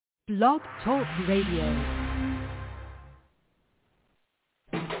Blog Talk Radio.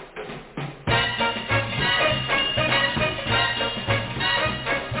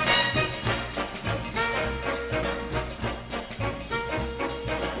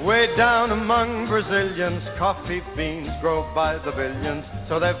 Way down among Brazilians, coffee beans grow by the billions,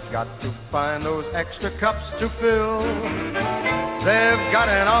 so they've got to find those extra cups to fill. They've got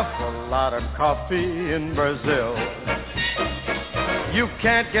an awful lot of coffee in Brazil. You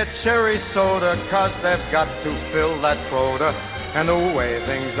can't get cherry soda, 'cause they've got to fill that quota, and the way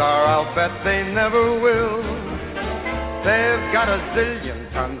things are, I'll bet they never will. They've got a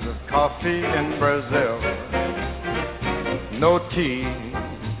zillion tons of coffee in Brazil. No tea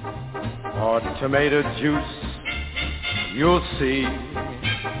or tomato juice, you'll see.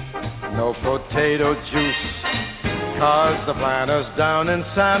 No potato juice, 'cause the planters down in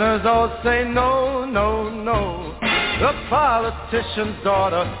Santa's all say no, no, no. The politician's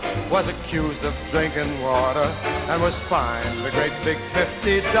daughter was accused of drinking water and was fined a great big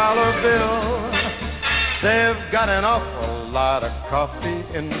 $50 bill. They've got an awful lot of coffee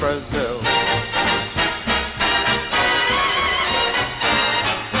in Brazil.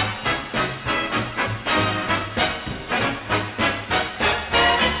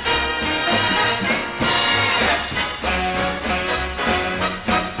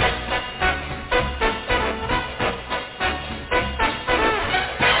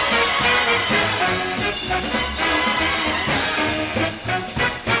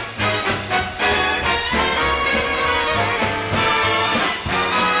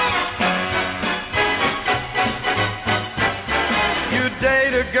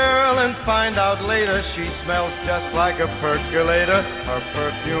 Find out later she smells just like a percolator. Her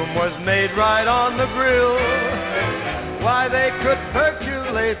perfume was made right on the grill. Why, they could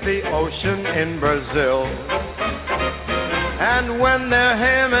percolate the ocean in Brazil. And when their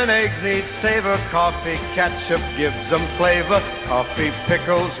ham and eggs need savor, coffee ketchup gives them flavor. Coffee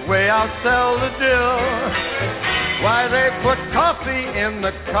pickles way outsell the dill. Why, they put coffee in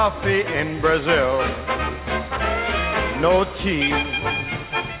the coffee in Brazil. No tea,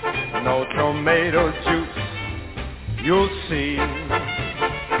 no tomato juice, you'll see.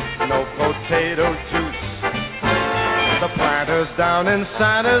 No potato juice. The planters down in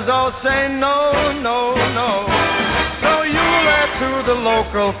Santa's all say no, no, no. So you'll add to the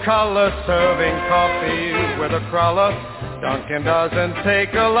local color, serving coffee with a crawler. Dunkin' doesn't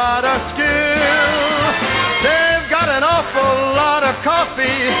take a lot of skill. They've got an awful lot of coffee,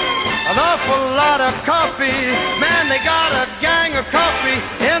 an awful lot of coffee. Man, they got a gang of coffee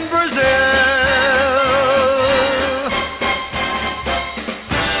in Brazil.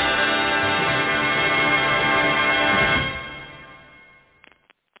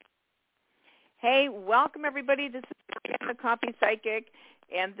 Hey, welcome everybody. This is Jorianne, the Coffee Psychic,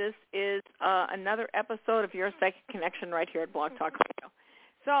 and this is another episode of Your Psychic Connection right here at Blog Talk Radio.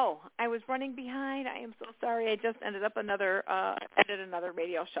 So I was running behind. I am so sorry. I just ended up another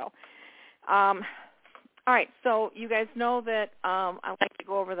radio show. All right. So you guys know that I like to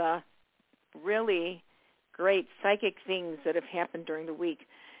go over the really great psychic things that have happened during the week,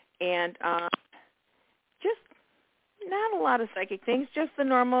 and just not a lot of psychic things. Just the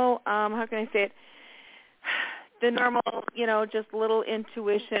normal. How can I say it? The normal, just little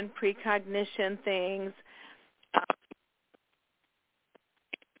intuition, precognition things.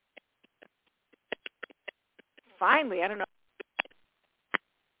 Finally, I don't know.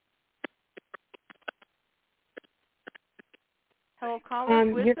 Hello, caller.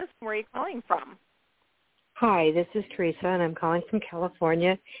 Who is this? Where are you calling from? Hi, this is Teresa, and I'm calling from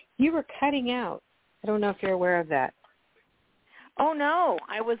California. You were cutting out. I don't know if you're aware of that. Oh, no,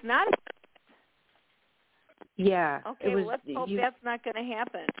 I was not. Yeah. Okay, well, let's hope that's not going to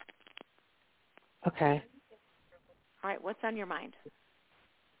happen. Okay. All right, what's on your mind?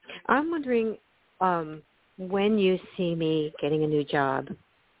 I'm wondering when you see me getting a new job.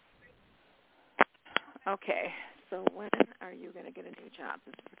 Okay, so when are you going to get a new job?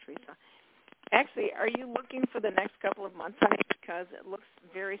 This is Teresa. Actually, are you looking for the next couple of months? Because it looks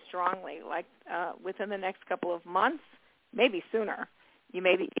very strongly like within the next couple of months, maybe sooner, you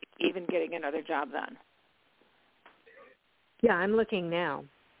may be even getting another job then. Yeah, I'm looking now.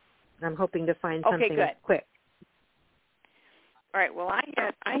 I'm hoping to find something quick. All right. Well,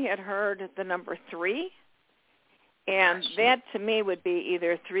 I had heard the number 3, and that to me would be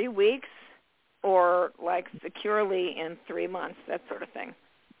either 3 weeks or like securely in 3 months, that sort of thing.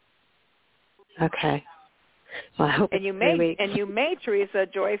 Okay. Well, I hope and you may, Teresa,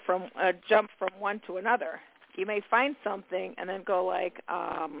 jump from one to another. You may find something and then go like,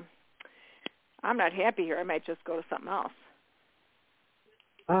 I'm not happy here. I might just go to something else.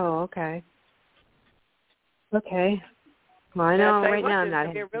 Oh, okay. Okay. Well, I know right now I'm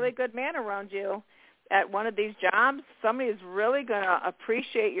not. There's going to be a really good man around you at one of these jobs. Somebody is really going to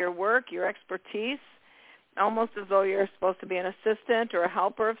appreciate your work, your expertise, almost as though you're supposed to be an assistant or a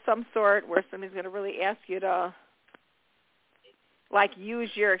helper of some sort, where somebody's going to really ask you to, like, use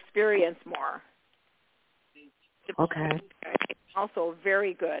your experience more. Okay. Also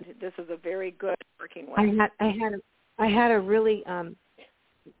very good. This is a very good working one. I had a really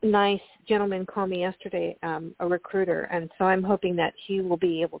nice gentleman call me yesterday, a recruiter, and so I'm hoping that he will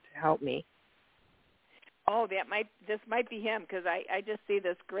be able to help me. Oh, this might be him, because I just see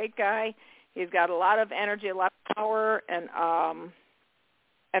this great guy. He's got a lot of energy, a lot of power, and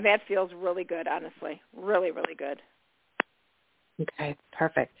that feels really good, honestly. Really, really good. Okay,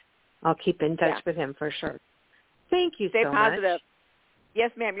 perfect. I'll keep in touch with him for sure. Thank you Stay so positive. much.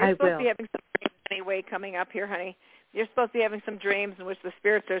 Yes, ma'am. You're supposed to be having some dreams anyway coming up here, honey. You're supposed to be having some dreams in which the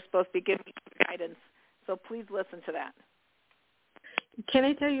spirits are supposed to be giving you guidance. So please listen to that. Can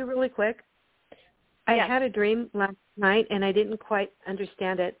I tell you really quick? I had a dream last night, and I didn't quite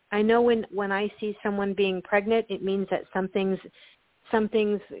understand it. I know when I see someone being pregnant, it means that something's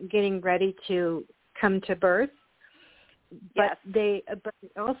getting ready to come to birth. But they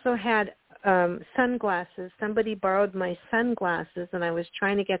also had sunglasses. Somebody borrowed my sunglasses, and I was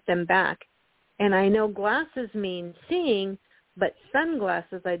trying to get them back. And I know glasses mean seeing, but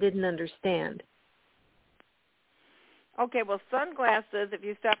sunglasses I didn't understand. Okay, well, sunglasses, if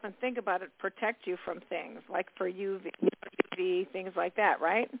you stop and think about it, protect you from things, like for UV, things like that,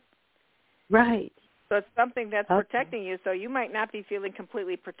 right? Right. So it's something that's protecting you. So you might not be feeling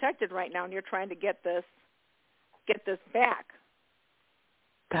completely protected right now, and you're trying to get this back.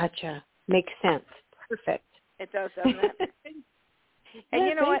 Gotcha. Makes sense. Perfect. It does, doesn't it? And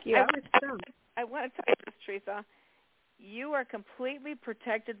you know what? I want to tell you this, Teresa. You are completely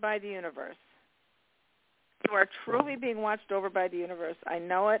protected by the universe. You are truly being watched over by the universe. I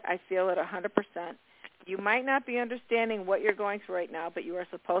know it. I feel it 100%. You might not be understanding what you're going through right now, but you are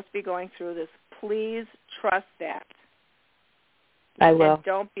supposed to be going through this. Please trust that. I will. And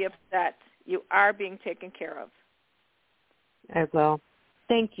don't be upset. You are being taken care of. I will.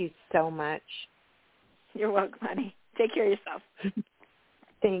 Thank you so much. You're welcome, honey. Take care of yourself.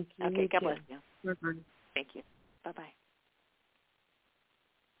 Thank you. Okay, God bless you. Mm-hmm. Thank you. Bye-bye.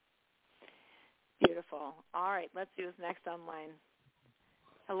 Beautiful. All right, let's see who's next online.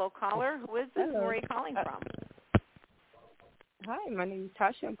 Hello, caller. Who is this? Where are you calling from? Hi, my name is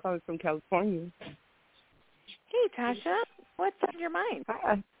Tasha. I'm calling from California. Hey, Tasha. What's on your mind?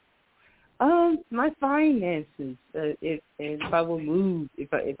 Hi. My finances. If I will move,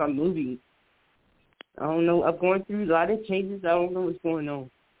 if I'm moving, I don't know. I'm going through a lot of changes. I don't know what's going on.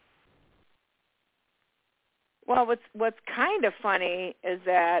 Well, what's kind of funny is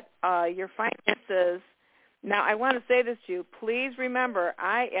that your finances. Now, I want to say this to you. Please remember,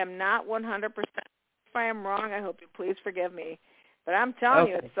 I am not 100%. If I am wrong, I hope you please forgive me. But I'm telling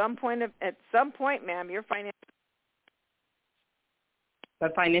you, at some point, ma'am, your finances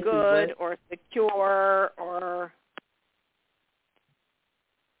good or secure or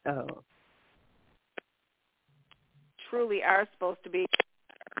truly are supposed to be,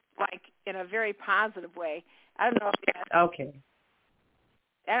 like, in a very positive way. I don't know if that's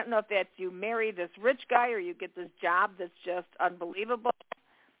I don't know if that's you marry this rich guy or you get this job that's just unbelievable,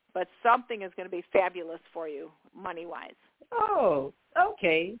 but something is going to be fabulous for you money-wise. Oh,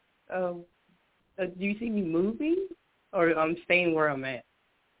 okay. Do you see me moving, or I'm staying where I'm at?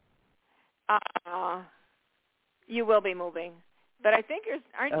 You will be moving, but I think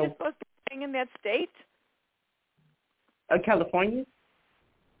aren't you supposed to be staying in that state? California?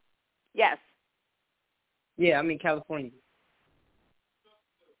 Yes. Yeah, I'm in California.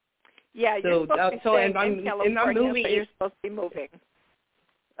 Yeah, you're supposed to be staying in California, but you're supposed to be moving.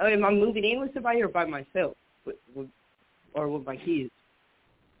 Am I moving in with somebody or by myself, or with my kids?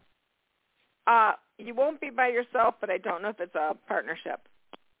 You won't be by yourself, but I don't know if it's a partnership.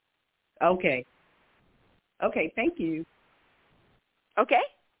 Okay. Okay, thank you. Okay?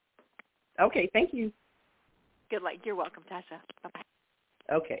 Okay, thank you. Good luck. You're welcome, Tasha.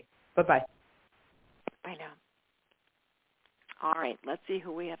 Bye-bye. Okay, bye-bye. Bye now. All right, let's see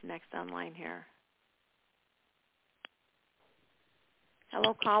who we have next online here.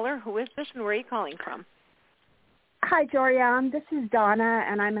 Hello, caller. Who is this and where are you calling from? Hi, Jorianne. This is Donna,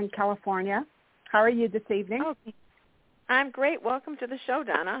 and I'm in California. How are you this evening? Okay. I'm great. Welcome to the show,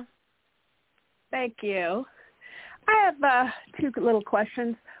 Donna. Thank you. I have two little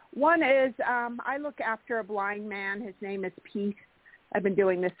questions. One is I look after a blind man. His name is Pete. I've been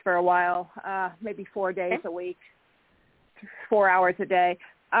doing this for a while, maybe 4 days a week, 4 hours a day.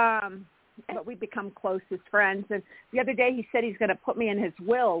 But we become close as friends. And the other day he said he's going to put me in his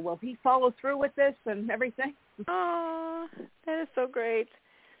will. Will he follow through with this and everything? Oh, that is so great.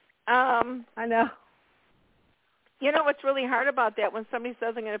 I know. You know what's really hard about that? When somebody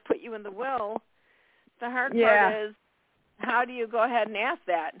says, I'm going to put you in the will, the hard part is, how do you go ahead and ask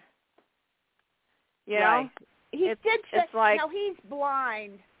that? You know? He did say, it's like, he's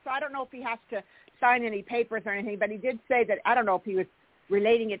blind, so I don't know if he has to sign any papers or anything, but he did say that, I don't know if he was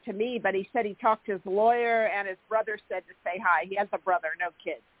relating it to me, but he said he talked to his lawyer and his brother said to say hi. He has a brother, no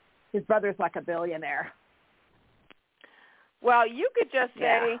kids. His brother's like a billionaire. Well, you could just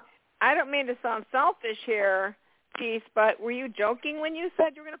say, I don't mean to sound selfish here, Peace, but were you joking when you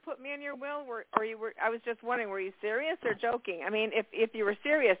said you were going to put me in your will? I was just wondering, were you serious or joking? I mean, if you were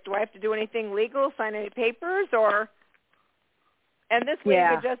serious, do I have to do anything legal, sign any papers, or? And this way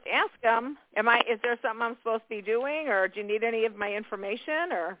you could just ask them, is there something I'm supposed to be doing, or do you need any of my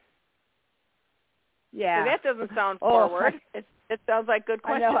information, or? Yeah. So that doesn't sound forward. It sounds like good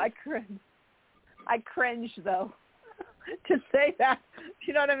questions. I know, I cringe though, to say that.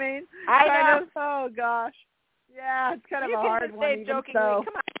 You know what I mean? I know. Oh, gosh. Yeah, it's kind of a hard one. You can just say jokingly,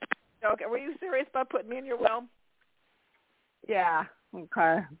 come on, joke. Were you serious about putting me in your will? Yeah.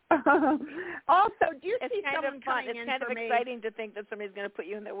 Okay. Also, do you see kind someone of fun. coming in It's kind of for me? exciting to think that somebody's going to put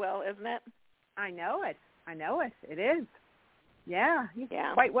you in their will, isn't it? I know it. It is. Yeah, he's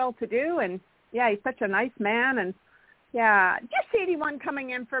quite well-to-do, and, he's such a nice man, and, do you see anyone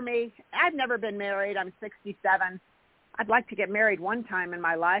coming in for me? I've never been married. I'm 67. I'd like to get married one time in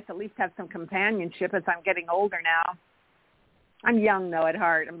my life, at least have some companionship as I'm getting older now. I'm young, though, at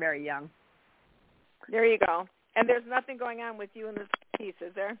heart. I'm very young. There you go. And there's nothing going on with you in this piece,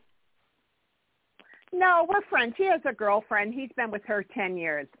 is there? No, we're friends. He has a girlfriend. He's been with her 10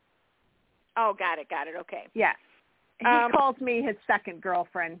 years. Oh, got it. Okay. Yeah. He calls me his second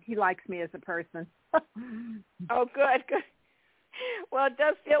girlfriend. He likes me as a person. Oh, good. Well, it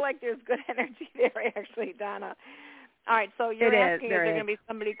does feel like there's good energy there, actually, Donna. All right, so you're asking if there's going to be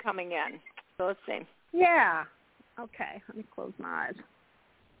somebody coming in. So let's see. Yeah. Okay, let me close my eyes.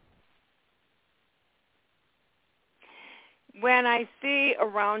 When I see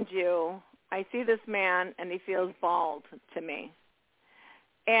around you, I see this man, and he feels bald to me.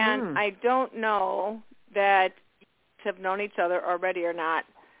 And I don't know that you have known each other already or not,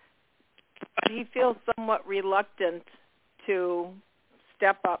 but he feels somewhat reluctant to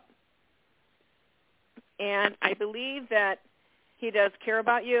step up. And I believe that he does care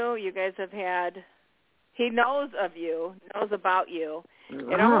about you. You guys have he knows of you, knows about you.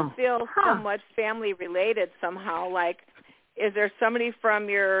 It almost feels somewhat family related somehow, like, is there somebody from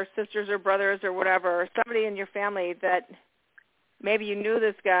your sisters or brothers or whatever, somebody in your family that maybe you knew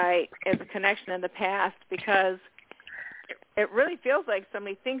this guy as a connection in the past, because it really feels like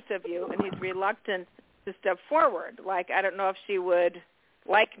somebody thinks of you and he's reluctant to step forward. Like, I don't know if she would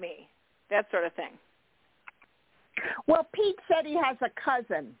like me, that sort of thing. Well, Pete said he has a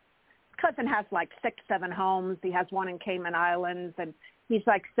cousin. Cousin has like 6-7 homes. He has one in Cayman Islands, and he's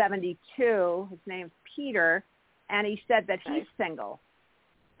like 72. His name's Peter, and he said that he's single.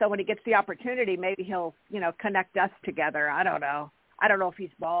 So when he gets the opportunity, maybe he'll, connect us together. I don't know. I don't know if he's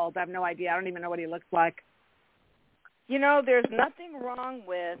bald. I have no idea. I don't even know what he looks like. There's nothing wrong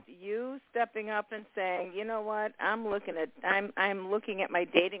with you stepping up and saying, you know what, I'm looking at my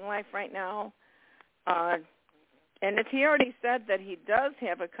dating life right now. And if he already said that he does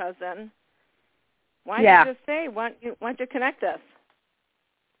have a cousin, why don't you just say, why don't you connect us?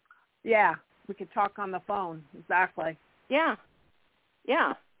 Yeah, we could talk on the phone. Exactly. Yeah.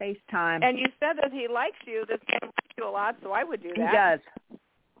 FaceTime. And you said that he likes you. This man likes you a lot, so I would do that. He does.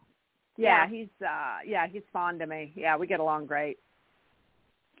 Yeah, he's fond of me. Yeah, we get along great.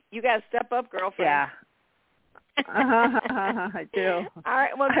 You got to step up, girlfriend. Yeah. I do. All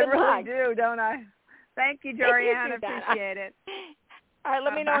right, well, I really do, don't I? Thank you, Jorianne. I appreciate it. All right,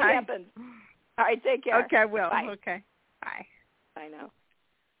 let me know what happens. All right, take care. Okay, I will. Bye. Okay. Bye. I know.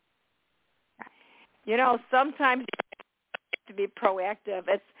 Sometimes you have to be proactive.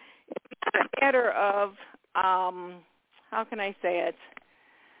 It's not a matter of, how can I say it,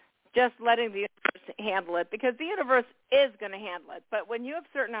 just letting the universe handle it, because the universe is going to handle it. But when you have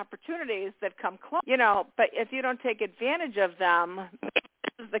certain opportunities that come close, but if you don't take advantage of them,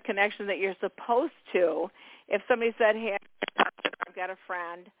 this is the connection that you're supposed to. If somebody said, hey, I've got a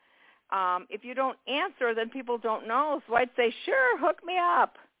friend, if you don't answer, then people don't know. So I'd say, sure, hook me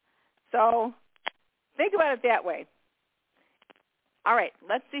up. So think about it that way. All right,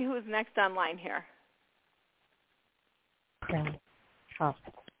 let's see who's next online here. Okay. Oh.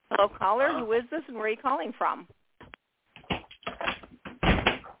 Hello, caller. Who is this, and where are you calling from?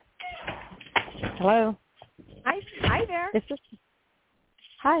 Hello. Hi there. This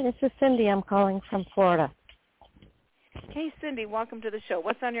is Cindy. I'm calling from Florida. Hey, Cindy, welcome to the show.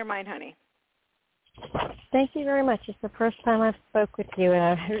 What's on your mind, honey? Thank you very much. It's the first time I've spoke with you,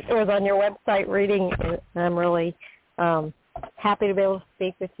 and I was on your website reading it, and I'm really happy to be able to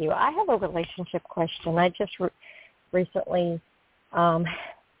speak with you. I have a relationship question. I just recently had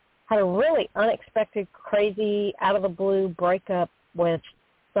a really unexpected, crazy, out-of-the-blue breakup with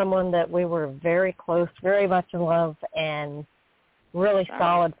someone that we were very close, very much in love, and really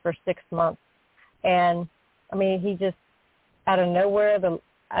solid for 6 months. And, I mean, he just, out of nowhere,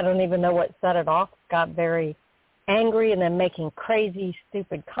 I don't even know what set it off, got very angry and then making crazy,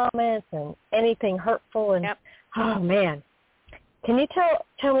 stupid comments and anything hurtful. And, oh, man. Can you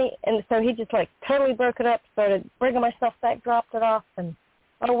tell me? And so he just, like, totally broke it up, started bringing my stuff back, dropped it off, and,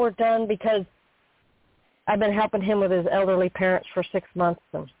 oh, we're done, because I've been helping him with his elderly parents for 6 months.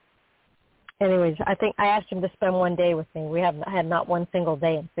 And anyways, I think I asked him to spend one day with me. We haven't had not one single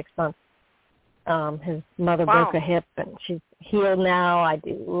day in 6 months. His mother broke a hip, and she's healed now. I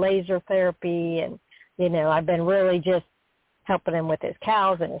do laser therapy, and, you know, I've been really just helping him with his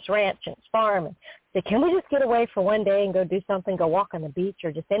cows and his ranch and his farm. And said, can we just get away for one day and go do something, go walk on the beach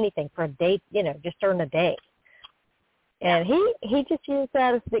or just anything for a day, you know, just during the day. And he just used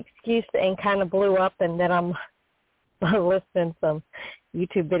that as the excuse and kind of blew up. And then I'm listening to some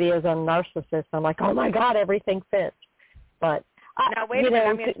YouTube videos on narcissists. I'm like, oh, my God, everything fits. But now, wait a minute.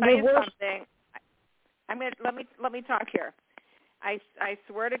 I'm going to tell you something. Let me talk here. I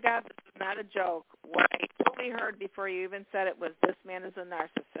swear to God, this is not a joke. What I totally heard before you even said it was, this man is a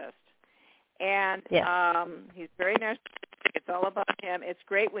narcissist. And he's very narcissistic. It's all about him. It's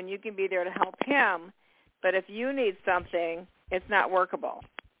great when you can be there to help him, but if you need something, it's not workable.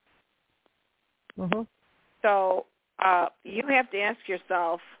 Mm-hmm. So you have to ask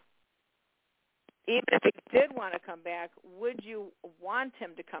yourself, even if he did want to come back, would you want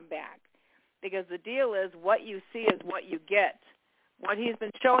him to come back? Because the deal is, what you see is what you get. What he's been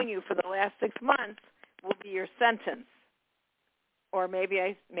showing you for the last 6 months will be your sentence. Or maybe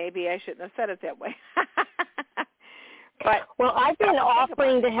I shouldn't have said it that way. But well, I've been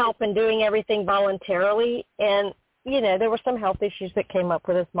offering to help and doing everything voluntarily, and, you know, there were some health issues that came up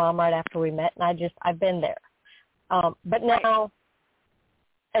with his mom right after we met, and I've been there. But now,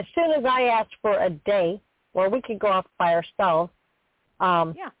 as soon as I asked for a day where we could go off by ourselves,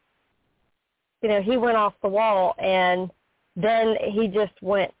 you know, he went off the wall, and then he just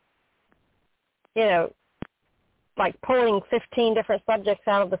went, you know, like pulling 15 different subjects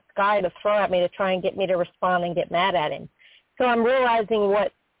out of the sky to throw at me to try and get me to respond and get mad at him. So I'm realizing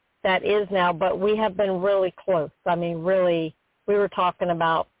what that is now, but we have been really close. I mean, really, we were talking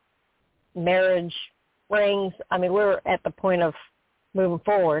about marriage, rings. I mean, we were at the point of moving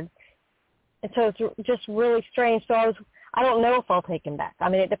forward. And so it's just really strange. So I don't know if I'll take him back. I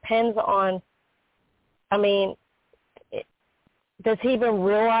mean, it depends on, does he even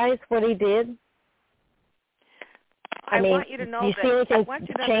realize what he did? I want you to know do you see anything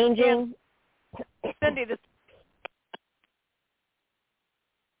changing? Cindy,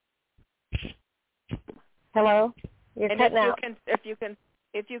 Hello? You're cutting out. If you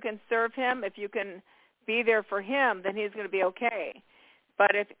can serve him, if you can be there for him, then he's going to be okay.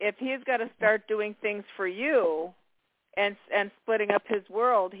 But if he's got to start doing things for you and splitting up his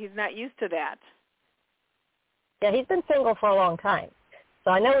world, he's not used to that. Yeah, he's been single for a long time,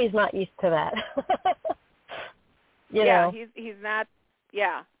 so I know he's not used to that. You know. He's not.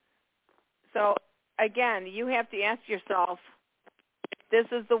 Yeah. So again, you have to ask yourself, this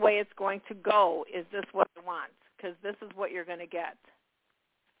is the way it's going to go. Is this what I want? Because this is what you're going to get.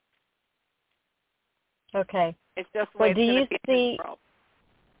 Okay. It's just the way it's going to be in this world.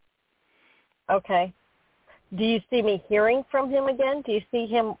 Okay. Do you see me hearing from him again? Do you see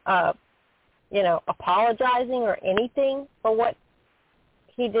him, apologizing or anything for what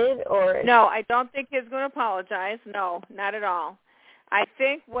he did? Or no, I don't think he's going to apologize. No, not at all. I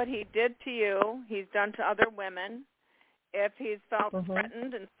think what he did to you, he's done to other women. If he's felt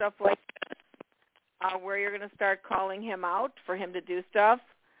threatened and stuff like this, where you're going to start calling him out for him to do stuff,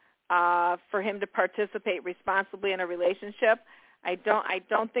 for him to participate responsibly in a relationship, I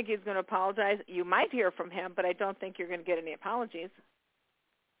don't think he's going to apologize. You might hear from him, but I don't think you're going to get any apologies.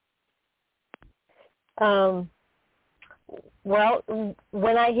 Well,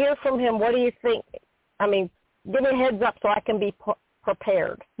 when I hear from him, what do you think? I mean, give me a heads up so I can be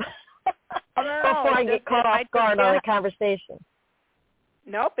prepared before I get caught off guard on a conversation.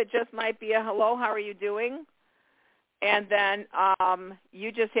 Nope, it just might be a hello, how are you doing? And then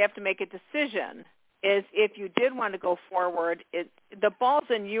you just have to make a decision. Is if you did want to go forward, the ball's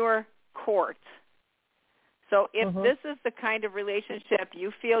in your court. So if this is the kind of relationship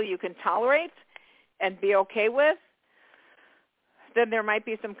you feel you can tolerate and be okay with, then there might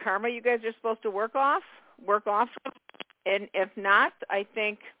be some karma you guys are supposed to work off. And if not, I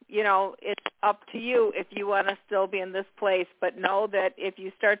think, it's up to you if you want to still be in this place. But know that if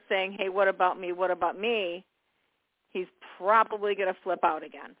you start saying, hey, what about me, he's probably going to flip out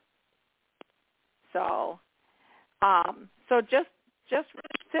again. So just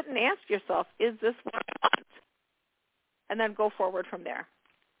really sit and ask yourself, is this what I want? And then go forward from there.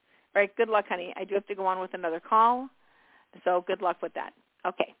 All right, good luck, honey. I do have to go on with another call, so good luck with that.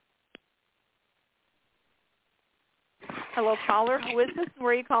 Okay. Hello, caller. Who is this?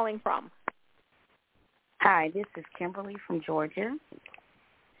 Where are you calling from? Hi, this is Kimberly from Georgia.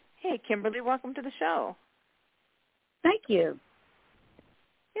 Hey, Kimberly, welcome to the show. Thank you.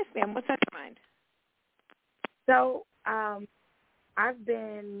 Yes, ma'am. What's on your mind? So I've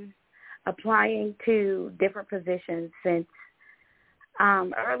been applying to different positions since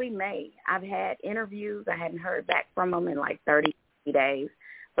early May. I've had interviews. I hadn't heard back from them in like 30 days,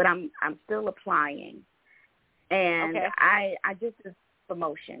 but I'm still applying. And okay. I just did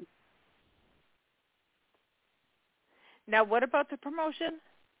promotion. Now, what about the promotion?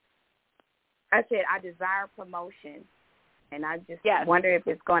 I said I desire promotion, and I just yes. wonder if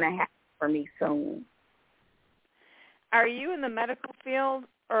it's going to happen for me soon. Are you in the medical field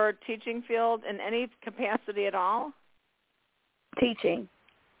or teaching field in any capacity at all? Teaching.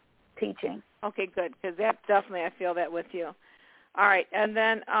 Okay, good, because that definitely, I feel that with you. All right, and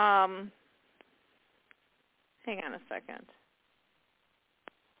then hang on a second.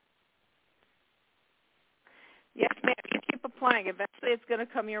 Yes, ma'am, you keep applying. Eventually it's going to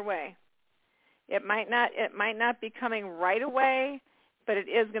come your way. It might not be coming right away, but it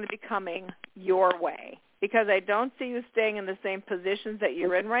is going to be coming your way, because I don't see you staying in the same positions that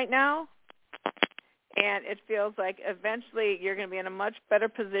you're in right now. And it feels like eventually you're going to be in a much better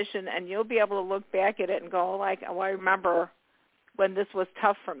position, and you'll be able to look back at it and go, like, oh, I remember when this was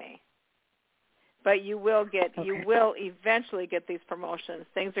tough for me. But you will eventually get these promotions.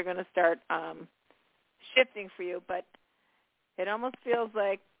 Things are going to start shifting for you, but it almost feels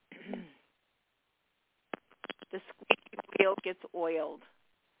like the squeaky wheel gets oiled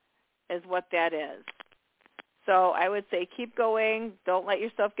is what that is. So I would say keep going. Don't let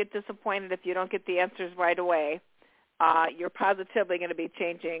yourself get disappointed if you don't get the answers right away. You're positively going to be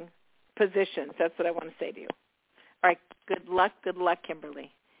changing positions. That's what I want to say to you. All right, good luck,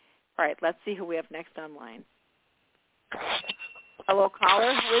 Kimberly. All right, let's see who we have next online. Hello,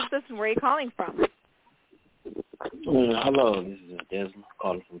 caller. Who is this and where are you calling from? Hello, this is Desmond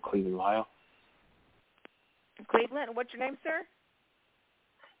calling from Cleveland, Ohio. Cleveland. What's your name, sir?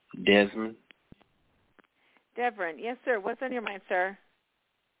 Desmond. Devon. Yes, sir. What's on your mind, sir?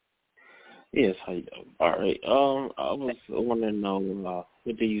 Yes, how you doing? All right. I was wanting to know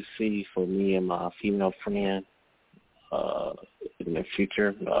what do you see for me and my female friend in the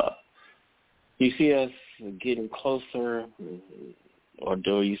future? Do you see us getting closer, or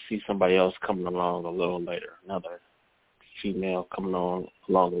do you see somebody else coming along a little later? Another female coming along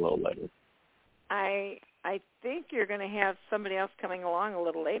a little later? I think you're going to have somebody else coming along a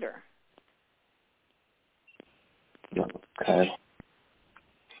little later. Okay.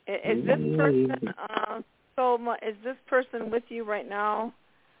 Is this person is this person with you right now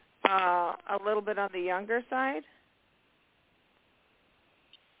a little bit on the younger side?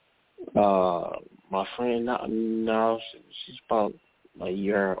 My friend, no, she's about a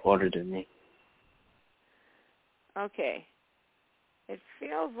year older than me. Okay. It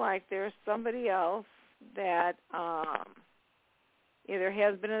feels like there's somebody else that either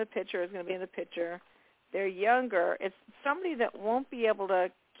has been in the picture or is going to be in the picture. They're younger. It's somebody that won't be able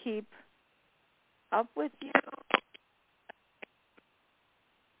to keep up with you.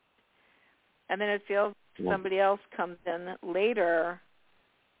 And then it feels somebody else comes in later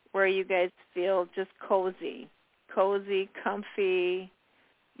where you guys feel just cozy, comfy,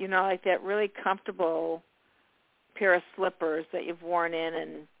 like that really comfortable pair of slippers that you've worn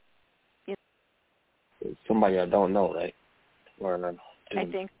in. And somebody I don't know, right? I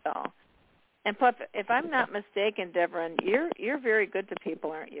think so. And plus, if I'm not mistaken, Devon, you're very good to people,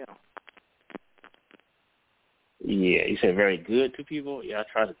 aren't you? Yeah, you said very good to people? Yeah, I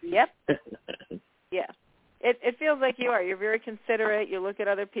try to be. Yep. Yeah. It feels like you are. You're very considerate. You look at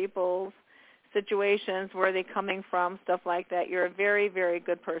other people's situations, where they're coming from, stuff like that. You're a very, very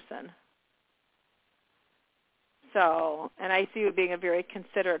good person. So, and I see you being a very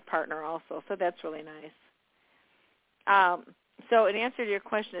considerate partner also, so that's really nice. So in answer to your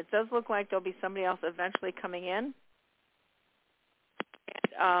question, it does look like there'll be somebody else eventually coming in.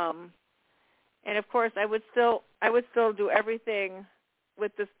 And of course, I would still do everything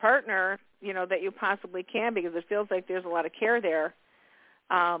with this partner, you know, that you possibly can, because it feels like there's a lot of care there.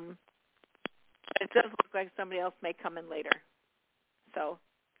 It does look like somebody else may come in later. So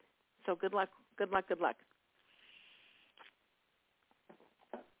good luck. Good luck.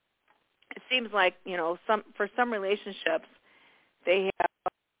 It seems like, you know, for some relationships, they have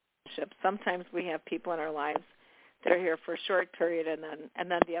relationships. Sometimes we have people in our lives that are here for a short period, and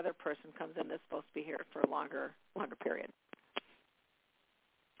then the other person comes in that's supposed to be here for a longer period.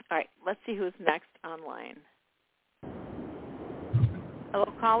 All right, let's see who's next online. Hello,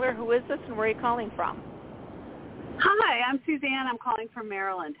 caller. Who is this, and where are you calling from? Hi, I'm Suzanne. I'm calling from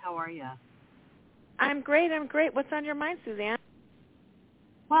Maryland. How are you? I'm great. What's on your mind, Suzanne?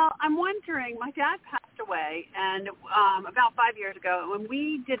 Well, I'm wondering, my dad passed away, and about 5 years ago, and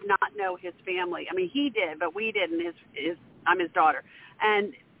we did not know his family. I mean, he did, but we didn't. I'm his daughter.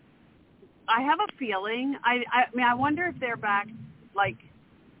 And I have a feeling, I mean, I wonder if they're back, like,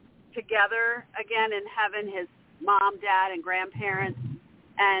 together again in heaven, his mom, dad, and grandparents,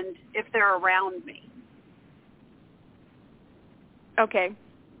 and if they're around me. Okay.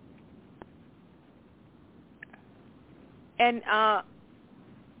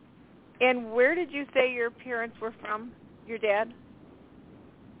 And where did you say your parents were from, your dad?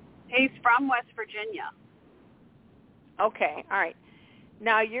 He's from West Virginia. Okay, all right.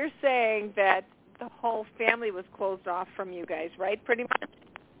 Now, you're saying that the whole family was closed off from you guys, right, pretty much?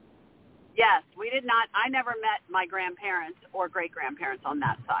 Yes, we did not. I never met my grandparents or great-grandparents on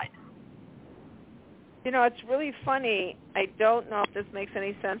that side. You know, it's really funny. I don't know if this makes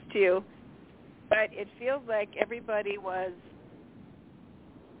any sense to you, but it feels like everybody was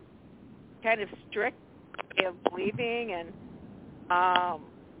kind of strict way of believing, and I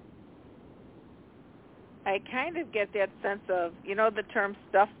kind of get that sense of, you know, the term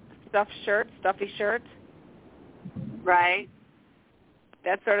stuffy shirt, right?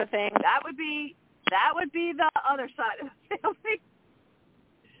 That sort of thing. That would be the other side of the family.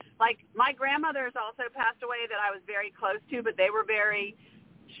 Like, my grandmothers also passed away that I was very close to, but they were very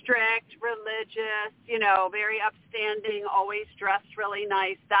strict, religious, you know, very upstanding, always dressed really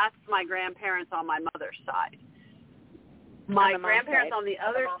nice. That's my grandparents on my mother's side. My grandparents on the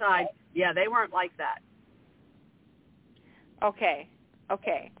other side, yeah, they weren't like that. Okay.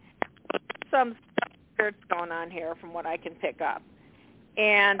 Some stuff going on here from what I can pick up.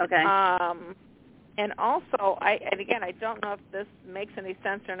 And okay. And also, I don't know if this makes any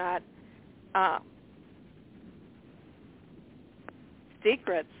sense or not.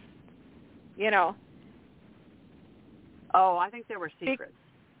 Secrets, you know. Oh, I think there were secrets.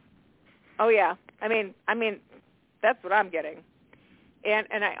 Oh yeah, I mean, that's what I'm getting.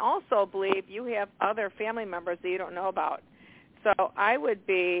 And I also believe you have other family members that you don't know about. So I would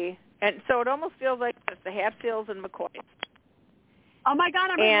be, and so it almost feels like it's the Hatfields and McCoys. Oh my God,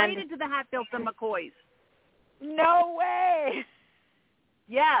 I'm related to the Hatfields and McCoys. No way.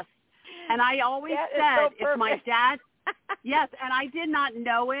 Yes. And I always said if my dad, yes, and I did not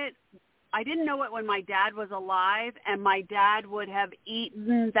know it. I didn't know it when my dad was alive, and my dad would have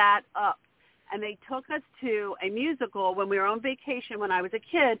eaten that up. And they took us to a musical when we were on vacation when I was a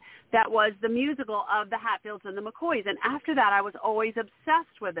kid that was the musical of the Hatfields and the McCoys. And after that, I was always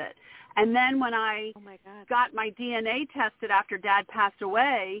obsessed with it. And then when I got my DNA tested after Dad passed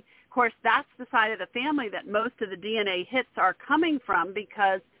away, of course, that's the side of the family that most of the DNA hits are coming from,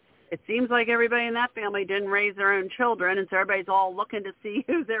 because it seems like everybody in that family didn't raise their own children, and so everybody's all looking to see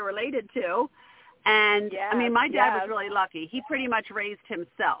who they're related to. And, I mean, my dad was really lucky. He pretty much raised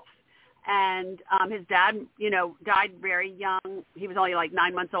himself. And his dad, you know, died very young. He was only like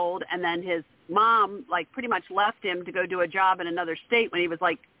 9 months old. And then his mom, like, pretty much left him to go do a job in another state when he was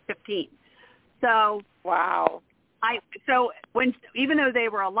like 15. So wow. So even though they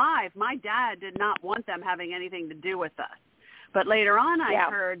were alive, my dad did not want them having anything to do with us. But later on, I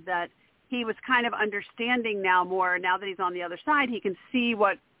heard that he was kind of understanding now more. Now that he's on the other side, he can see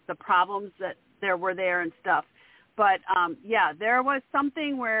what the problems that there were there and stuff. But, there was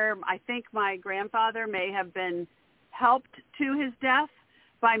something where I think my grandfather may have been helped to his death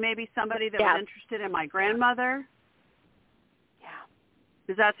by maybe somebody that was interested in my grandmother. Yeah.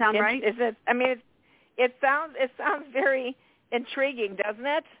 Does that sound right? Is it? I mean, it sounds very intriguing, doesn't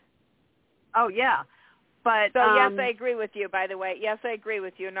it? Oh, yeah. But so yes, I agree with you. By the way, yes, I agree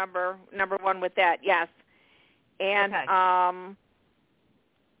with you. Number one with that, yes. And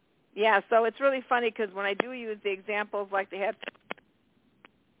so it's really funny because when I do use the examples like they have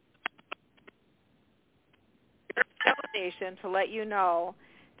to let you know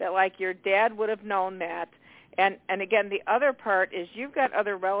that, like, your dad would have known that, And again, the other part is you've got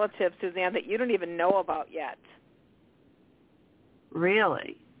other relatives, Suzanne, that you don't even know about yet.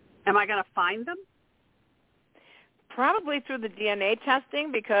 Really? Am I going to find them? Probably through the DNA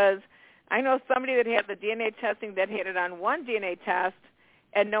testing, because I know somebody that had the DNA testing that hit it on one DNA test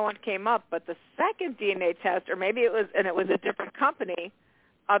and no one came up, but the second DNA test, or maybe it was a different company,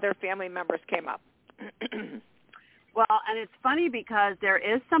 other family members came up. Well, and it's funny because there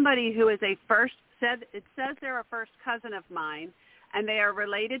is somebody who is it says they're a first cousin of mine, and they are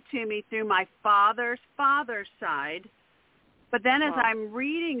related to me through my father's side. But then as I'm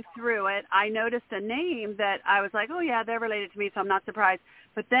reading through it, I noticed a name that I was like, oh, yeah, they're related to me, so I'm not surprised.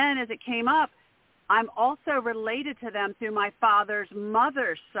 But then as it came up, I'm also related to them through my father's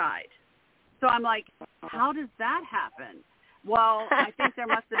mother's side. So I'm like, how does that happen? Well, I think there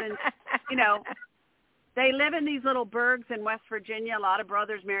must have been, they live in these little burgs in West Virginia. A lot of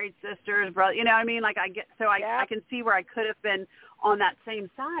brothers married sisters, you know what I mean? Like I can see where I could have been on that same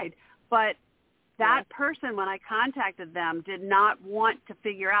side. But that person, when I contacted them, did not want to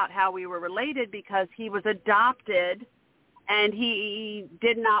figure out how we were related because he was adopted and he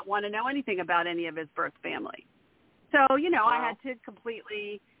did not want to know anything about any of his birth family. So, I had to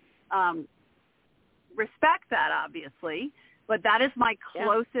completely respect that, obviously. But that is my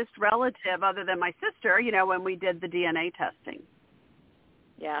closest relative other than my sister, when we did the DNA testing.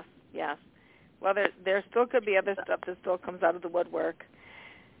 Yes, yes. Well, there still could be other stuff that still comes out of the woodwork.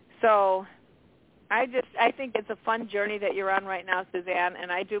 So I think it's a fun journey that you're on right now, Suzanne,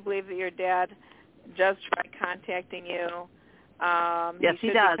 and I do believe that your dad just tried contacting you. Yes,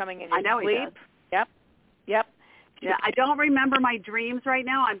 he does. Be coming in I know sleep. he does. Yep. Yeah, I don't remember my dreams right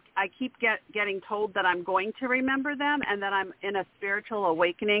now. I keep getting told that I'm going to remember them and that I'm in a spiritual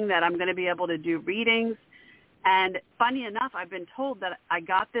awakening, that I'm going to be able to do readings. And funny enough, I've been told that I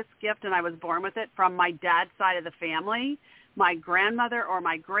got this gift and I was born with it from my dad's side of the family, my grandmother or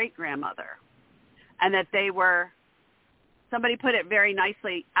my great-grandmother, and that they were, somebody put it very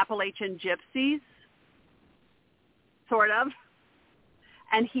nicely, Appalachian gypsies, sort of,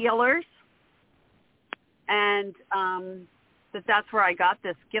 and healers. And that's where I got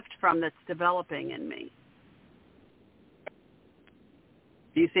this gift from that's developing in me.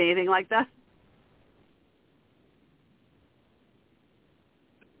 Do you see anything like that?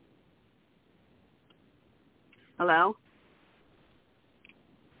 Hello?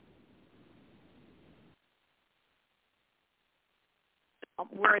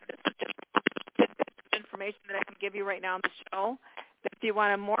 Where information that I can give you right now on the show. If you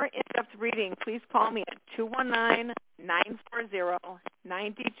want a more in-depth reading, please call me at 219-940-9292.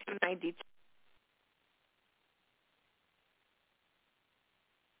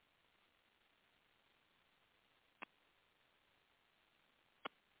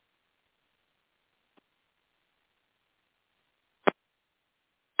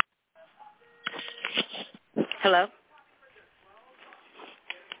 Hello?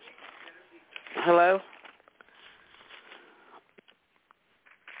 Hello?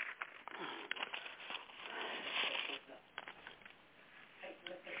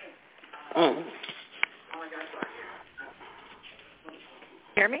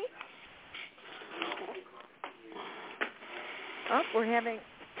 Hear me? Oh, we're having,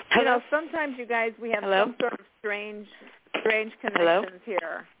 sometimes you guys, we have some sort of strange connections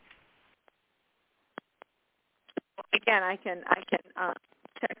here. Again, I can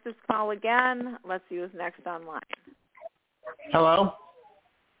check this call again. Let's see who's next online. Hello?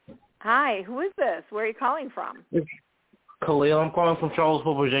 Hi, who is this? Where are you calling from? It's Khalil. I'm calling from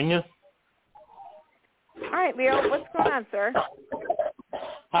Charlottesville, Virginia. All right, Leo, what's going on, sir?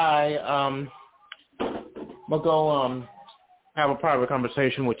 Hi. We'll go have a private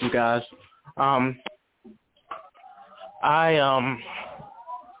conversation with you guys.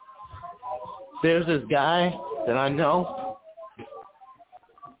 There's this guy that I know,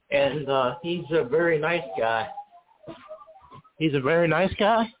 and he's a very nice guy. He's a very nice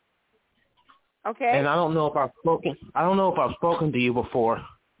guy. Okay. And I don't know if I've spoken to you before.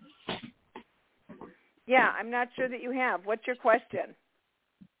 Yeah, I'm not sure that you have. What's your question?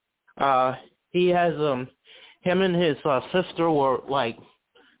 He has him and his sister were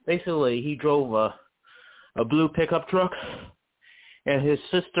basically he drove a blue pickup truck, and his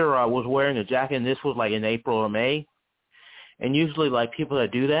sister was wearing a jacket, and this was in April or May. And usually people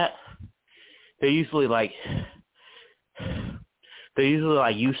that do that, they're usually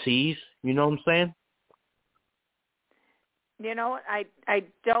UCs, you know what I'm saying? I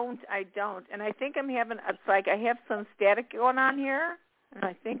don't. And I think I'm having, I have some static going on here, and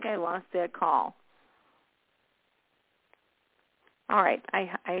I think I lost that call. All right,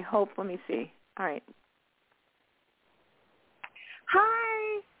 I hope, let me see. All right.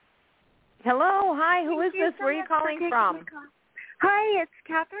 Hi. Hello. Hi. Who is this? So Where are you calling from? Hi, it's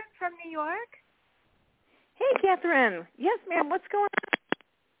Catherine from New York. Hey, Catherine. Yes, ma'am. What's going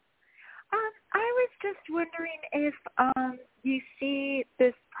on? I was just wondering if you see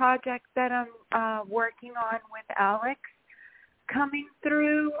this project that I'm working on with Alex coming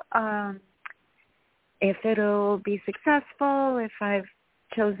through, if it'll be successful, if I've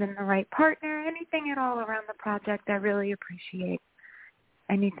chosen the right partner, anything at all around the project. I really appreciate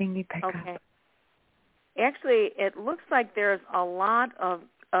anything you pick up. Actually, it looks like there's a lot of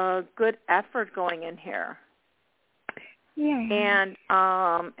good effort going in here. Yeah.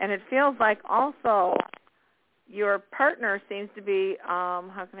 And it feels like also your partner seems to be,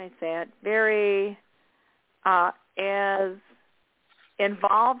 how can I say it, very as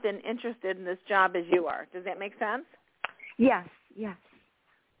involved and interested in this job as you are. Does that make sense? Yes.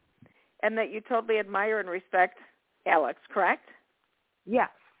 And that you totally admire and respect Alex, correct? Yes.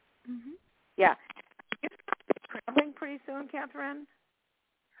 Mm-hmm. Yeah. Are you traveling pretty soon, Catherine?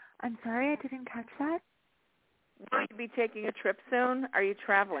 I'm sorry, I didn't catch that. Will you be taking a trip soon? Are you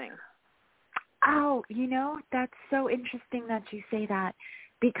traveling? Oh, that's so interesting that you say that,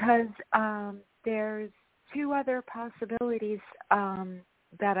 because there's two other possibilities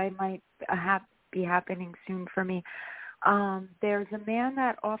that I might be happening soon for me. There's a man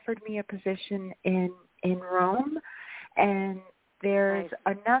that offered me a position in Rome, and there's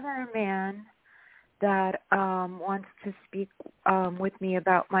another man that wants to speak with me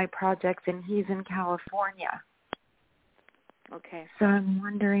about my projects, and he's in California. Okay. So I'm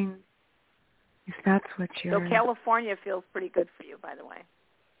wondering if that's what you're... So California feels pretty good for you, by the way.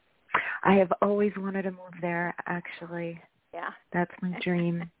 I have always wanted to move there, actually. Yeah. That's my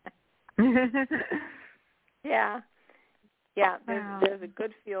dream. Yeah. There's a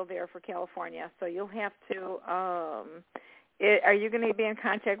good feel there for California. So you'll have to, are you going to be in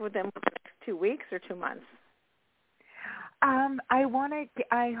contact with them for the next 2 weeks or 2 months?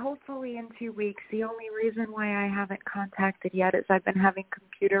 I hopefully in 2 weeks. The only reason why I haven't contacted yet is I've been having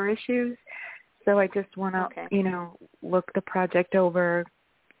computer issues. So I just want to, look the project over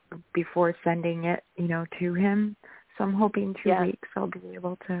before sending it, to him. So I'm hoping 2 weeks I'll be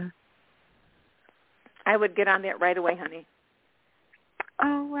able to. I would get on that right away, honey.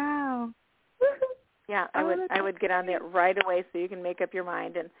 Oh, wow. Yeah, I would get on that right away so you can make up your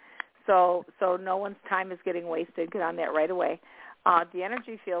mind, and so no one's time is getting wasted. Get on that right away. The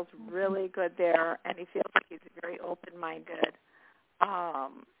energy feels really good there, and he feels like he's very open-minded.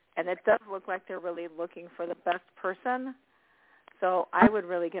 And it does look like they're really looking for the best person. So I would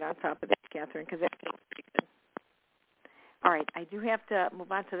really get on top of that, Catherine, because that feels pretty good. All right, I do have to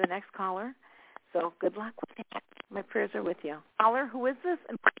move on to the next caller. So good luck with that. My prayers are with you. Caller, who is this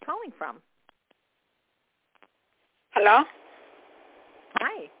and where are you calling from? Hello?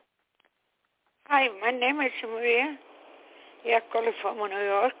 Hi. Hi, my name is Maria. Yeah, calling from New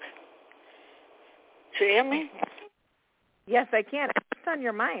York. Do you hear me? Yes, I can. What's on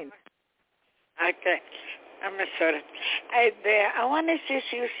your mind? Okay. I'm sorry. I want to see if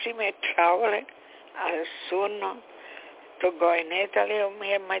you see me traveling soon to go in Italy.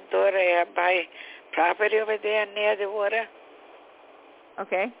 Me and my daughter buy property over there near the water.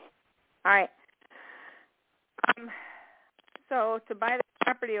 Okay. All right. So to buy the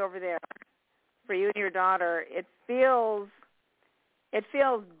property over there for you and your daughter, it feels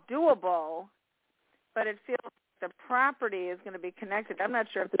doable, but it feels like the property is going to be connected. I'm not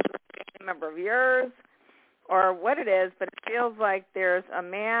sure if this is a family member of yours or what it is, but it feels like there's a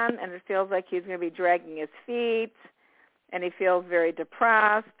man, and it feels like he's going to be dragging his feet, and he feels very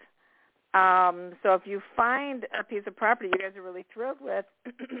depressed. So if you find a piece of property you guys are really thrilled with,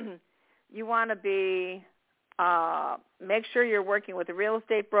 you want to be make sure you're working with a real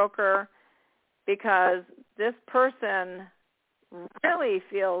estate broker, because this person really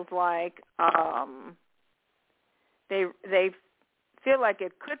feels like they feel like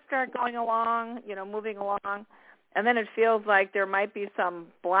it could start going along, moving along, and then it feels like there might be some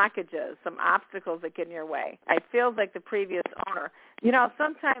blockages, some obstacles that get in your way. It feels like the previous owner.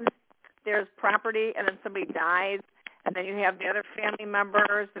 Sometimes there's property and then somebody dies, and then you have the other family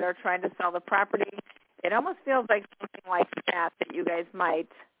members that are trying to sell the property. It almost feels like something like that you guys might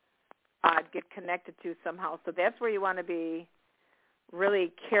get connected to somehow. So that's where you want to be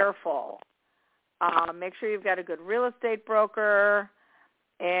really careful. Make sure you've got a good real estate broker,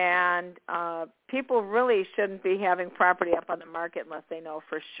 and people really shouldn't be having property up on the market unless they know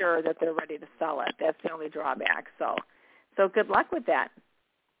for sure that they're ready to sell it. That's the only drawback. So good luck with that.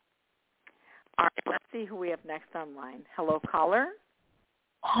 All right, let's see who we have next online. Hello, caller.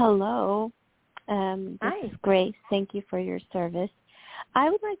 Hello. This Hi. is Grace. Thank you for your service. I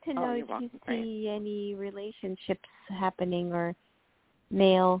would like to know you're if welcome, you see any relationships happening or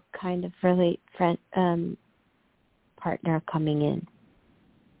male kind of partner coming in.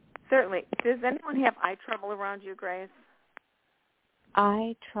 Certainly. Does anyone have eye trouble around you, Grace?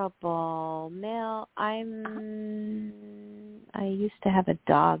 Eye trouble. Male, I used to have a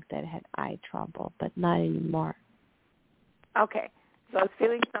dog that had eye trouble, but not anymore. Okay. So I was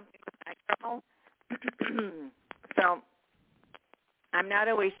feeling something with eye trouble. So I'm not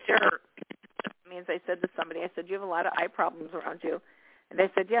always sure. It means I said to somebody, I said, you have a lot of eye problems around you. And they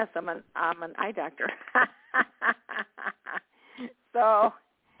said, yes, I'm an eye doctor. So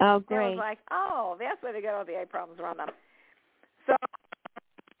oh, it great. was like, oh, that's why they got all the eye problems around them. So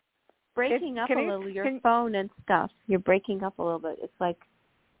breaking up a little, your phone and stuff. You're breaking up a little bit. It's like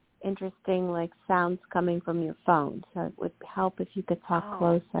interesting, like sounds coming from your phone. So it would help if you could talk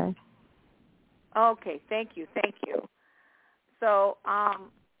closer. Okay, thank you. So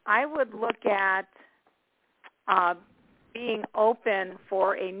I would look at being open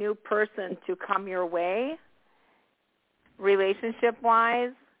for a new person to come your way,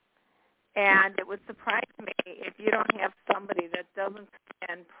 relationship-wise, and it would surprise me if you don't have somebody that doesn't come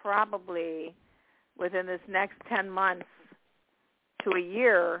in probably within this next 10 months to a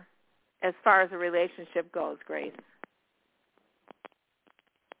year as far as a relationship goes, Grace.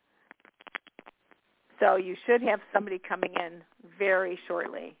 So you should have somebody coming in very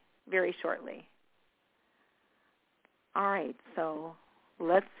shortly, very shortly. All right, so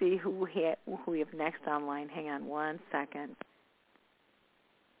let's see who we have next online. Hang on one second.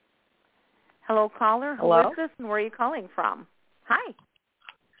 Hello, caller. Hello? Who is this and where are you calling from? Hi.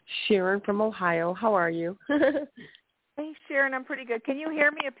 Sharon from Ohio. How are you? Hey, Sharon, I'm pretty good. Can you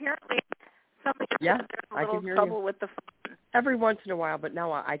hear me? Apparently somebody Yeah, said there's a I little can hear trouble you. with the phone. Every once in a while, but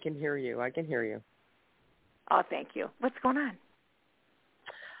now I can hear you. Oh, thank you. What's going on?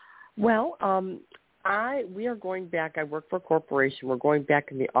 Well, we are going back. I work for a corporation. We're going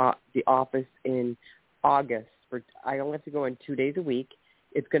back in the office in August. I only have to go in 2 days a week.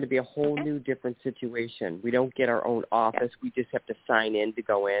 It's going to be a whole new different situation. We don't get our own office. We just have to sign in to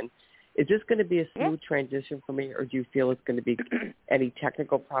go in. Is this going to be a smooth transition for me, or do you feel it's going to be any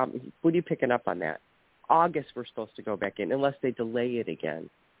technical problems? What are you picking up on that? August we're supposed to go back in, unless they delay it again.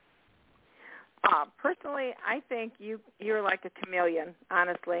 Personally, I think you're like a chameleon,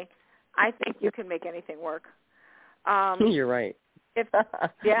 honestly. I think you can make anything work. You're right.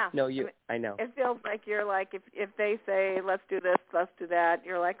 No, I know. It feels like you're like, if they say, let's do this, let's do that,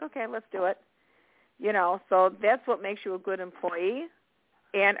 you're like, okay, let's do it. So that's what makes you a good employee.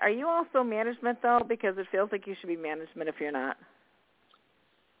 And are you also management, though? Because it feels like you should be management if you're not.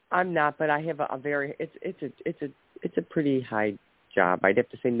 I'm not, but I have a very, it's a pretty high job. I'd have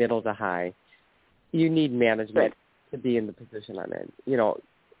to say middle to high. You need management to be in the position I'm in.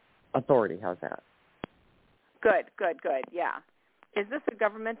 Authority, how's that? Good, yeah. Is this a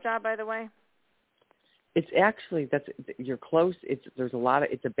government job, by the way? It's actually, you're close. It's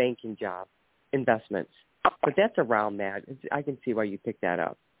a banking job, investments. But that's around that. I can see why you picked that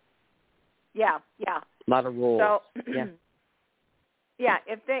up. Yeah. A lot of rules. So, yeah,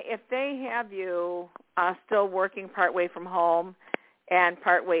 if they have you still working partway from home and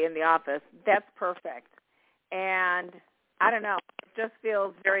partway in the office, that's perfect. And I don't know, it just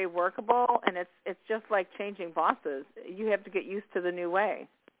feels very workable, and it's just like changing bosses. You have to get used to the new way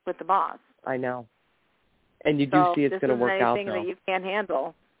with the boss. I know. And you do see it's going to work out, though. This isn't anything that you can't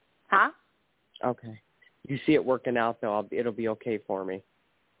handle. Huh? Okay. You see it working out, though. It'll be okay for me.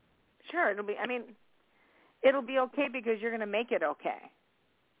 Sure, it'll be okay because you're going to make it okay.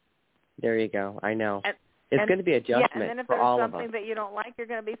 There you go. I know. It's going to be adjustment and then if for all of us. there's something that you don't like, you're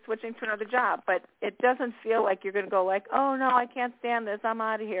going to be switching to another job. But it doesn't feel like you're going to go like, oh, no, I can't stand this. I'm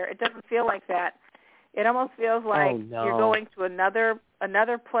out of here. It doesn't feel like that. It almost feels like you're going to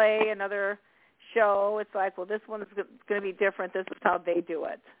another play, another show. It's like, well, this one is going to be different. This is how they do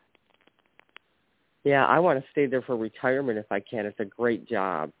it. Yeah, I want to stay there for retirement if I can. It's a great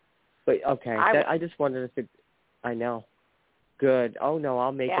job. But, okay, I just wondered if I know. Good. Oh, no,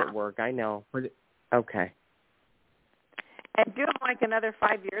 I'll make it work. I know. Okay. And do you like another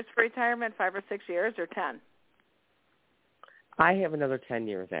 5 years for retirement, 5 or 6 years, or 10? I have another 10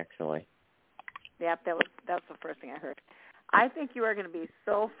 years, actually. Yep, that's the first thing I heard. I think you are going to be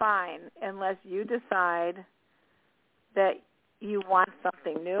so fine unless you decide that you want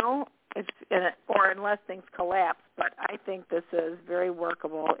something new, or unless things collapse. But I think this is very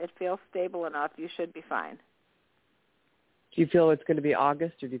workable. It feels stable enough. You should be fine. Do you feel it's going to be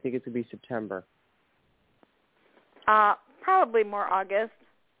August, or do you think it's going to be September? Probably more August.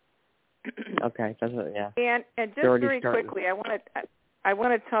 Okay, yeah. And just very quickly, I want I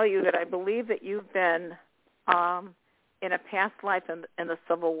want to tell you that I believe that you've been in a past life in the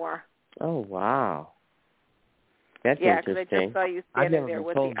Civil War. Oh, wow. That's interesting. interesting. Yeah, because I just saw you I've standing never there been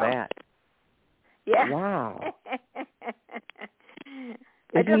with told the that. Yeah. Wow.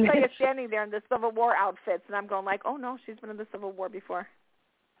 I just saw you standing there in the Civil War outfits, and I'm going like, oh, no, she's been in the Civil War before.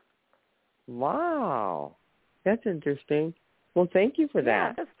 Wow. That's interesting. Well, thank you for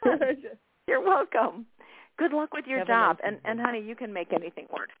that. Yeah, that's fun. You're welcome. Good luck with your Have job. a nice And, honey, you can make anything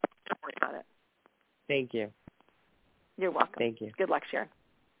work. Don't worry about it. Thank you. You're welcome. Thank you. Good luck, Sharon.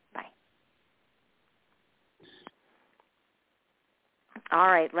 Bye. All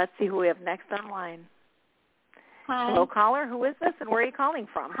right, let's see who we have next online. Hi. Hello, caller. Who is this, and where are you calling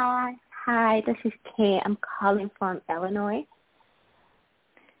from? Hi, this is Kay. I'm calling from Illinois.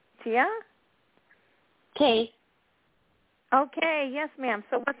 Tia? Kay. Okay, yes, ma'am.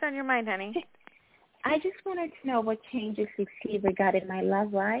 So what's on your mind, honey? I just wanted to know what changes you see regarding my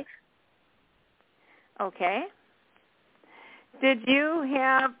love life. Okay. Did you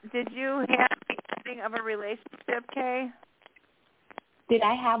have the ending of a relationship, Kay? Did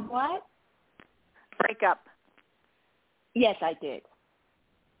I have what? Breakup. Yes, I did.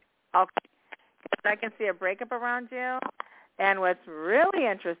 Okay. I can see a breakup around you. And what's really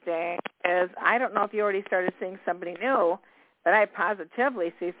interesting is I don't know if you already started seeing somebody new, but I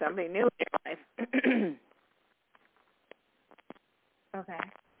positively see somebody new in your life. Okay.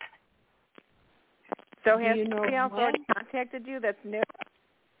 So has somebody else already contacted you that's new?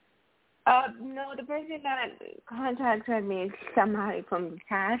 No, the person that contacted me is somebody from the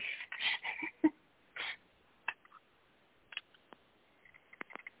past.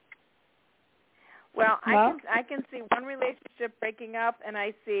 Well, I can see one relationship breaking up, and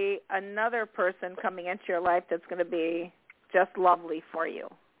I see another person coming into your life that's going to be just lovely for you.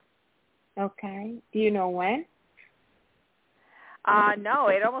 Okay. Do you know when? No,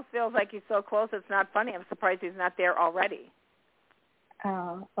 it almost feels like he's so close it's not funny. I'm surprised he's not there already.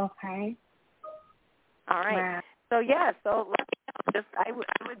 Oh, okay. All right. Wow. So, yeah, I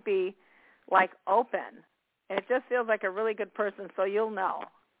would be, like, open. And it just feels like a really good person, so you'll know.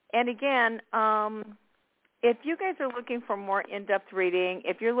 And, again, if you guys are looking for more in-depth reading,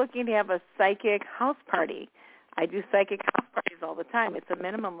 if you're looking to have a psychic house party, I do psychic house parties all the time. It's a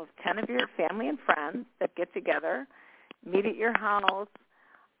minimum of 10 of your family and friends that get together, meet at your house.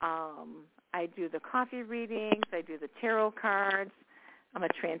 I do the coffee readings. I do the tarot cards. I'm a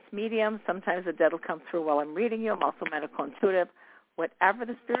trance medium. Sometimes the dead will come through while I'm reading you. I'm also medical intuitive. Whatever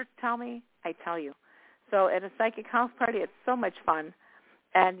the spirits tell me, I tell you. So at a psychic house party, it's so much fun.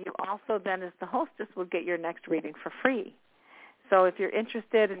 And you also then, as the hostess, will get your next reading for free. So if you're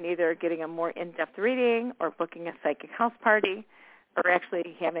interested in either getting a more in-depth reading or booking a psychic house party or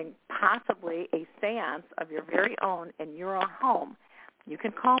actually having possibly a seance of your very own in your own home, you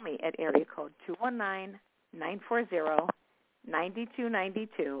can call me at area code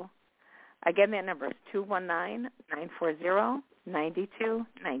 219-940-9292. Again, that number is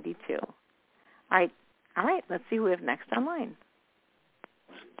 219-940-9292. All right, let's see who we have next online.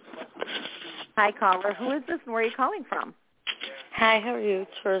 Hi, caller. Who is this and where are you calling from? Hi, how are you?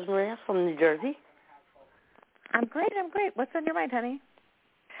 It's Rosemary from New Jersey. I'm great. What's on your mind, honey?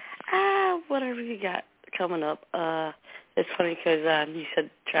 Whatever you got coming up. It's funny because you said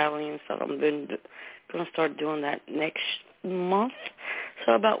traveling and stuff. I'm going to start doing that next month.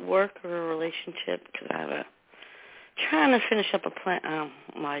 So about work or a relationship, because I'm trying to finish up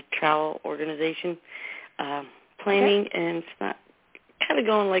my travel organization planning, and it's not kind of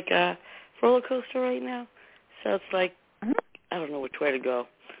going like a roller coaster right now. So it's like, I don't know which way to go.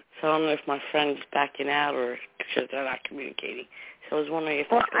 So I don't know if my friend's backing out or because they're not communicating. So I was wondering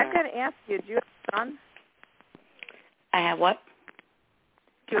if I've got to ask you, do you have a son? I have what?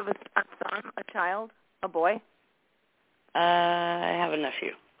 Do you have a son, a child, a boy? I have a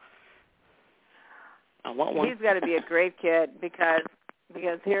nephew. I want one. He's got to be a great kid because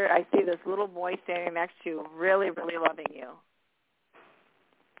here I see this little boy standing next to you really, really loving you.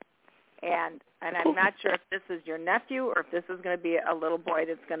 And I'm not sure if this is your nephew or if this is going to be a little boy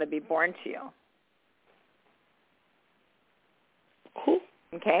that's going to be born to you. Cool.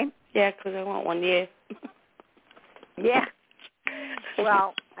 Okay? Yeah, because I want one, yeah. Yeah.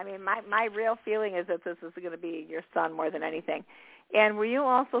 Well, I mean, my real feeling is that this is going to be your son more than anything. And were you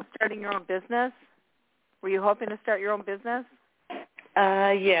also starting your own business? Were you hoping to start your own business?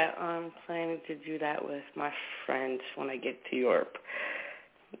 Yeah, I'm planning to do that with my friends when I get to Europe.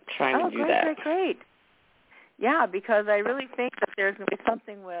 Trying to do that. Great. Yeah, because I really think that there's going to be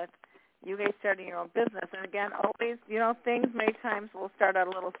something with you guys starting your own business. And again, always, things many times will start out a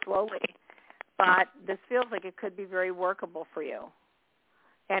little slowly, but this feels like it could be very workable for you.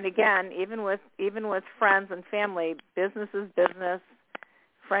 And again, even with friends and family, business is business,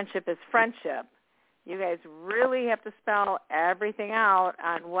 friendship is friendship. You guys really have to spell everything out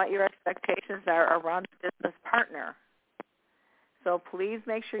on what your expectations are around the business partner. So please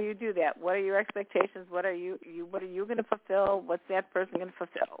make sure you do that. What are your expectations? What are you going to fulfill? What's that person going to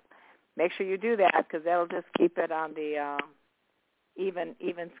fulfill? Make sure you do that, because that'll just keep it on the even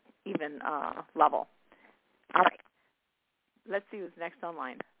level. All right. Let's see who's next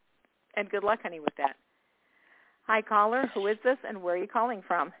online. And good luck, honey, with that. Hi, caller. Who is this, and where are you calling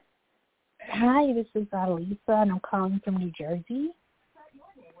from? Hi, this is Lisa, and I'm calling from New Jersey.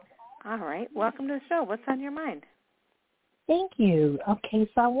 All right. Welcome to the show. What's on your mind? Thank you. Okay,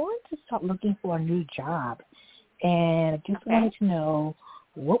 so I wanted to start looking for a new job, and I just wanted to know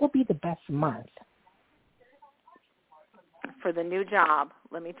what would be the best month for the new job.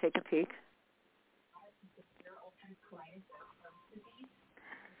 Let me take a peek.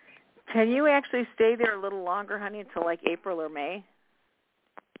 Can you actually stay there a little longer, honey, until like April or May?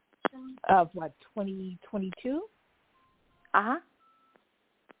 Of what, 2022? Uh-huh.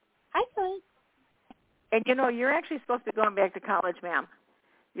 I could. And, you're actually supposed to be going back to college, ma'am.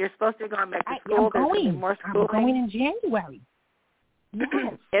 You're supposed to be going back to school. I'm going. More schooling. I'm going in January.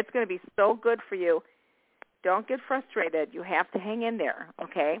 Yes. It's going to be so good for you. Don't get frustrated. You have to hang in there,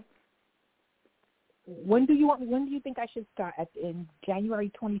 okay? When do you think I should start? In January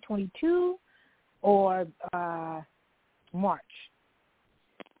 2022 or March?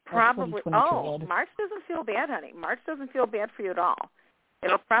 Probably. Oh, March doesn't feel bad, honey. March doesn't feel bad for you at all.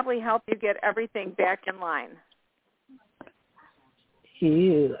 It'll probably help you get everything back in line.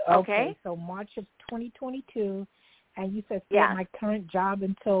 Ew. Okay. Okay, so March of 2022, and you said stay at my current job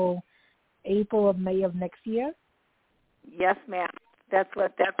until April or May of next year? Yes, ma'am. That's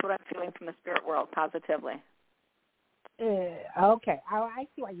what I'm feeling from the spirit world, positively. Okay. I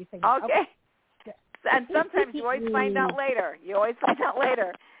see what you're saying. Okay. And sometimes you always find out later.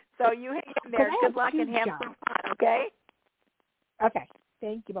 So you hang in there. Good luck and have some fun, okay? Okay.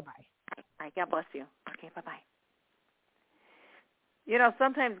 Thank you. Bye-bye. All right. God bless you. Okay. Bye-bye.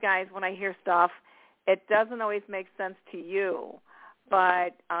 Sometimes, guys, when I hear stuff, it doesn't always make sense to you.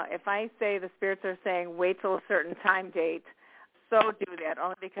 But if I say the spirits are saying wait till a certain time date, so do that,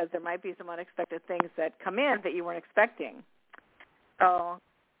 only because there might be some unexpected things that come in that you weren't expecting. So,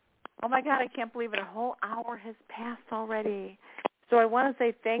 oh, my God, I can't believe it. A whole hour has passed already. So I want to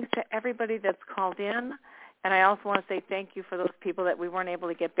say thanks to everybody that's called in, and I also want to say thank you for those people that we weren't able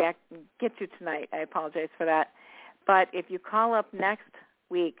to get to tonight. I apologize for that. But if you call up next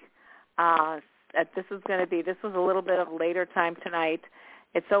week, this was a little bit of later time tonight.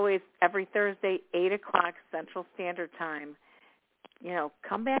 It's always every Thursday, 8 o'clock Central Standard Time.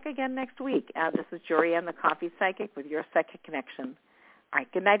 Come back again next week. This is Jorianne, the Coffee Psychic, with your Psychic Connection. All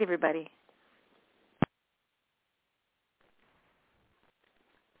right, good night, everybody.